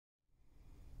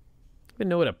even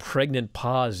know what a pregnant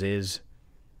pause is.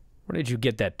 Where did you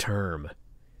get that term?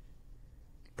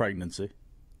 Pregnancy.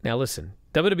 Now listen,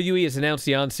 WWE has announced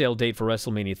the on-sale date for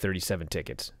WrestleMania 37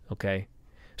 tickets, okay?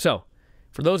 So,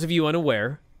 for those of you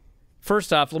unaware,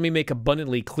 first off, let me make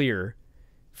abundantly clear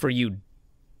for you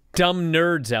dumb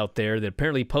nerds out there that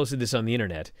apparently posted this on the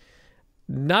internet,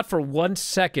 not for 1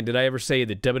 second did I ever say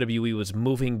that WWE was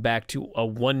moving back to a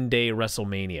one-day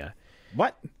WrestleMania.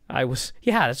 What?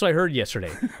 Yeah, that's what I heard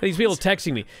yesterday. These people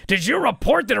texting me, did you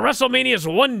report that WrestleMania is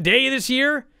one day this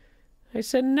year? I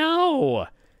said, no.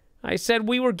 I said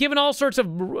we were given all sorts of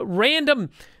random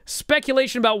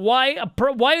speculation about why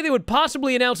they would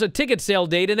possibly announce a ticket sale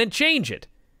date and then change it.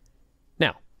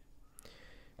 Now,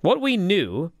 what we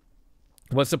knew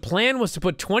was the plan was to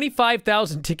put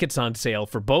 25,000 tickets on sale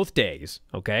for both days,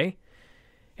 okay?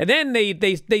 And then they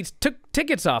took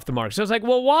tickets off the market. So I was like,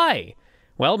 well, why?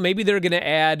 Well, maybe they're going to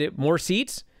add more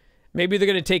seats. Maybe they're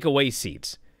going to take away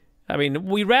seats. I mean,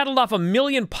 we rattled off a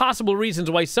million possible reasons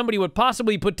why somebody would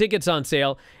possibly put tickets on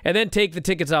sale and then take the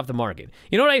tickets off the market.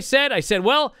 You know what I said? I said,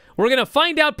 well, we're going to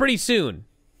find out pretty soon.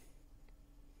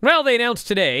 Well, they announced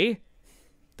today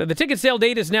that the ticket sale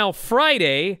date is now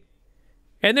Friday,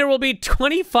 and there will be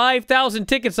 25,000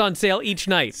 tickets on sale each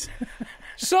night.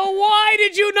 So why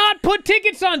did you not put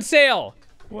tickets on sale?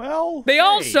 Well, they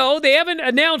haven't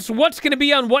announced what's going to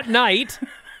be on what night.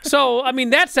 So, I mean,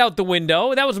 that's out the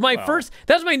window. That was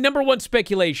my number one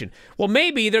speculation. Well,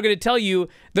 maybe they're going to tell you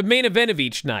the main event of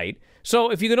each night.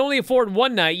 So if you can only afford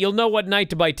one night, you'll know what night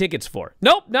to buy tickets for.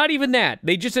 Nope, not even that.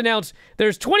 They just announced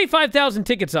there's 25,000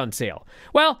 tickets on sale.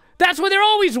 Well, that's what there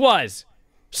always was.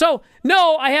 So,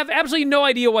 no, I have absolutely no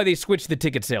idea why they switched the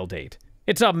ticket sale date.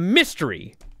 It's a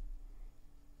mystery.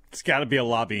 It's got to be a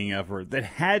lobbying effort. That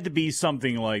had to be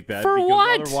something like that. For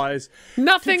what? Otherwise,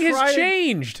 nothing has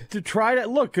changed. To try to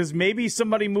look, because maybe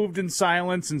somebody moved in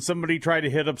silence and somebody tried to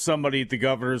hit up somebody at the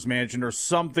governor's mansion or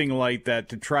something like that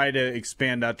to try to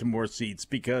expand out to more seats.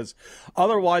 Because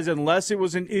otherwise, unless it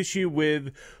was an issue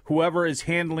with whoever is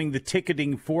handling the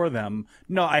ticketing for them,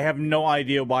 no, I have no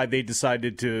idea why they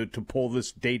decided to pull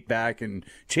this date back and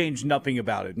change nothing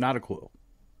about it. Not a clue.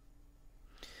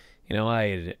 You know,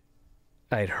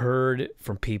 I'd heard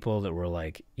from people that were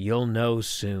like, you'll know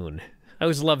soon. I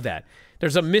always love that.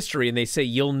 There's a mystery, and they say,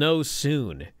 you'll know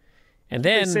soon. And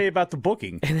then they say about the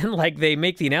booking. And then, like, they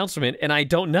make the announcement, and I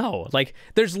don't know. Like,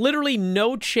 there's literally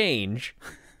no change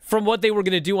from what they were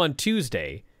going to do on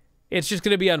Tuesday. It's just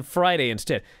going to be on Friday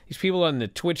instead. These people on the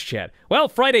Twitch chat, well,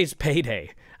 Friday's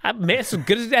payday. That's as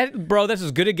good as that, bro. That's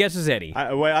as good a guess as any. For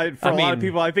a lot of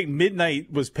people, I think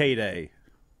midnight was payday.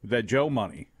 That Joe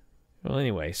money. Well,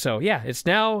 anyway, so yeah, it's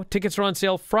now, tickets are on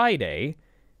sale Friday,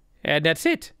 and that's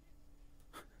it.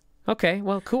 Okay,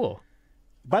 well, cool.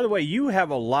 By the way, you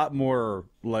have a lot more,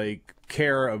 like,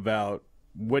 care about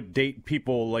what date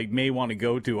people, like, may want to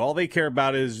go to. All they care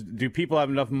about is, do people have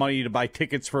enough money to buy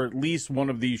tickets for at least one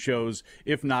of these shows,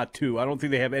 if not two? I don't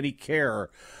think they have any care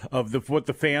of what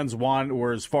the fans want,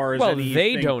 or as far as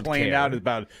anything planned out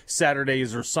about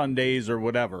Saturdays or Sundays or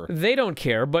whatever. They don't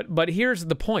care, but here's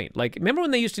the point. Like, remember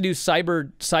when they used to do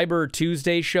Cyber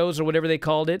Tuesday shows or whatever they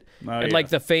called it? And, like,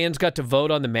 the fans got to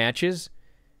vote on the matches?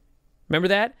 Remember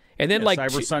that? And then, like,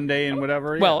 Cyber Sunday and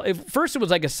whatever? Well, first it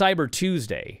was like a Cyber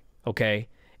Tuesday. Okay,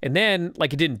 and then,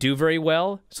 like, it didn't do very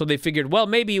well, so they figured, well,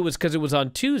 maybe it was because it was on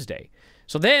Tuesday.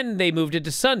 So then they moved it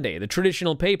to Sunday, the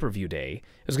traditional pay-per-view day.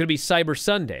 It was going to be Cyber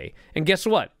Sunday, and guess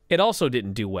what? It also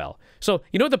didn't do well. So,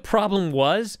 you know what the problem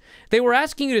was? They were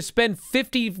asking you to spend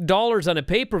 $50 on a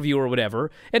pay-per-view or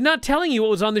whatever, and not telling you what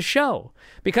was on the show.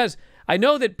 Because I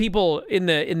know that people in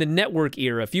the network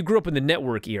era, if you grew up in the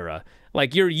network era,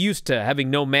 like, you're used to having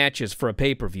no matches for a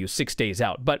pay-per-view 6 days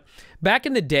out. But back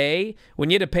in the day, when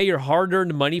you had to pay your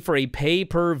hard-earned money for a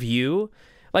pay-per-view,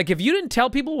 like, if you didn't tell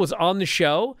people what was on the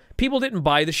show, people didn't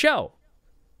buy the show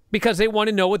because they want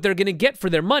to know what they're going to get for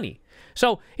their money.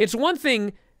 So it's one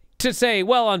thing to say,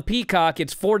 well, on Peacock,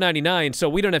 it's $4.99, so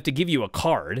we don't have to give you a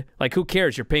card. Like, who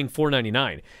cares? You're paying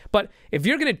 $4.99. But if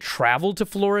you're going to travel to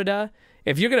Florida,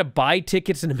 if you're going to buy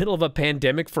tickets in the middle of a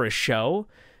pandemic for a show,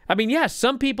 I mean, yes,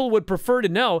 some people would prefer to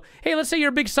know, hey, let's say you're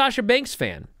a big Sasha Banks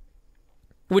fan,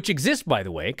 which exists, by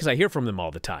the way, because I hear from them all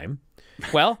the time.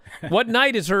 Well, what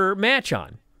night is her match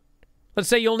on? Let's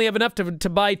say you only have enough to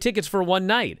buy tickets for one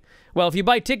night. Well, if you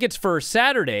buy tickets for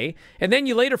Saturday, and then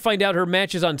you later find out her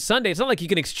match is on Sunday, it's not like you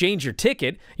can exchange your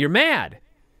ticket. You're mad.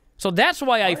 So that's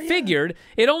why I figured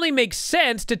it only makes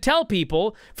sense to tell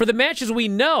people, for the matches we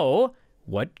know,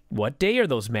 what day are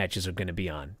those matches are going to be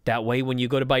on. That way, when you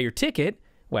go to buy your ticket,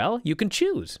 well, you can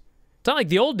choose. It's not like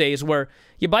the old days where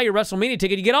you buy your WrestleMania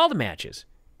ticket, you get all the matches.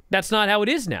 That's not how it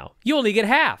is now. You only get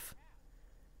half.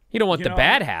 You don't want the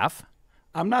bad half.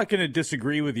 I'm not going to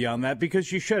disagree with you on that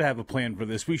because you should have a plan for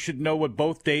this. We should know what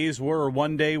both days were or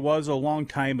one day was a long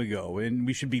time ago, and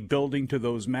we should be building to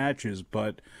those matches,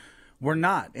 but we're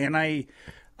not. And I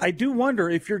do wonder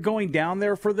if you're going down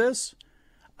there for this.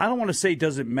 I don't want to say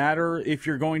does it matter if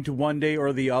you're going to one day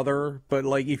or the other, but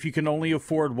like if you can only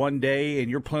afford one day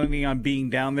and you're planning on being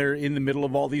down there in the middle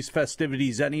of all these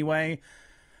festivities anyway,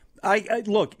 I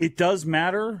look, it does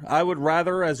matter. I would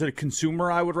rather, as a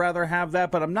consumer, I would rather have that,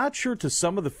 but I'm not sure to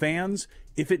some of the fans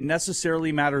if it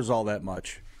necessarily matters all that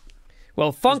much.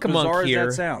 Well, Funk Monk here,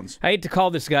 as that sounds. I hate to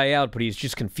call this guy out, but he's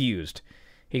just confused.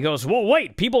 He goes, well,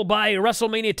 wait, people buy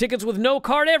WrestleMania tickets with no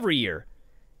card every year.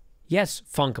 Yes,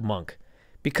 Funk Monk,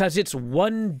 because it's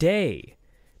one day.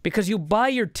 Because you buy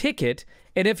your ticket,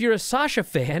 and if you're a Sasha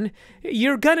fan,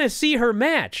 you're gonna see her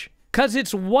match, because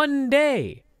it's one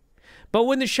day. But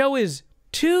when the show is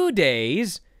 2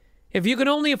 days, if you can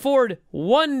only afford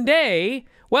one day,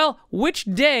 well, which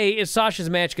day is Sasha's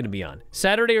match going to be on?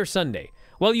 Saturday or Sunday?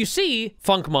 Well, you see,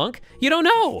 Funk Monk, you don't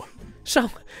know. So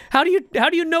how do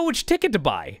you know which ticket to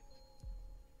buy?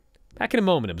 Back in a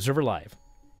moment, Observer Live.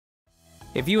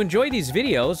 If you enjoy these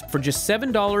videos, for just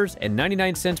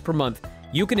 $7.99 per month,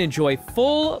 you can enjoy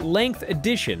full-length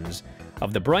editions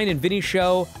of The Bryan and Vinny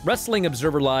Show, Wrestling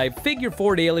Observer Live, Figure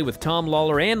 4 Daily with Tom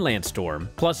Lawler and Lance Storm,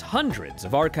 plus hundreds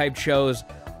of archived shows,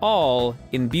 all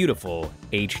in beautiful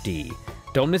HD.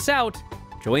 Don't miss out.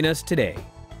 Join us today.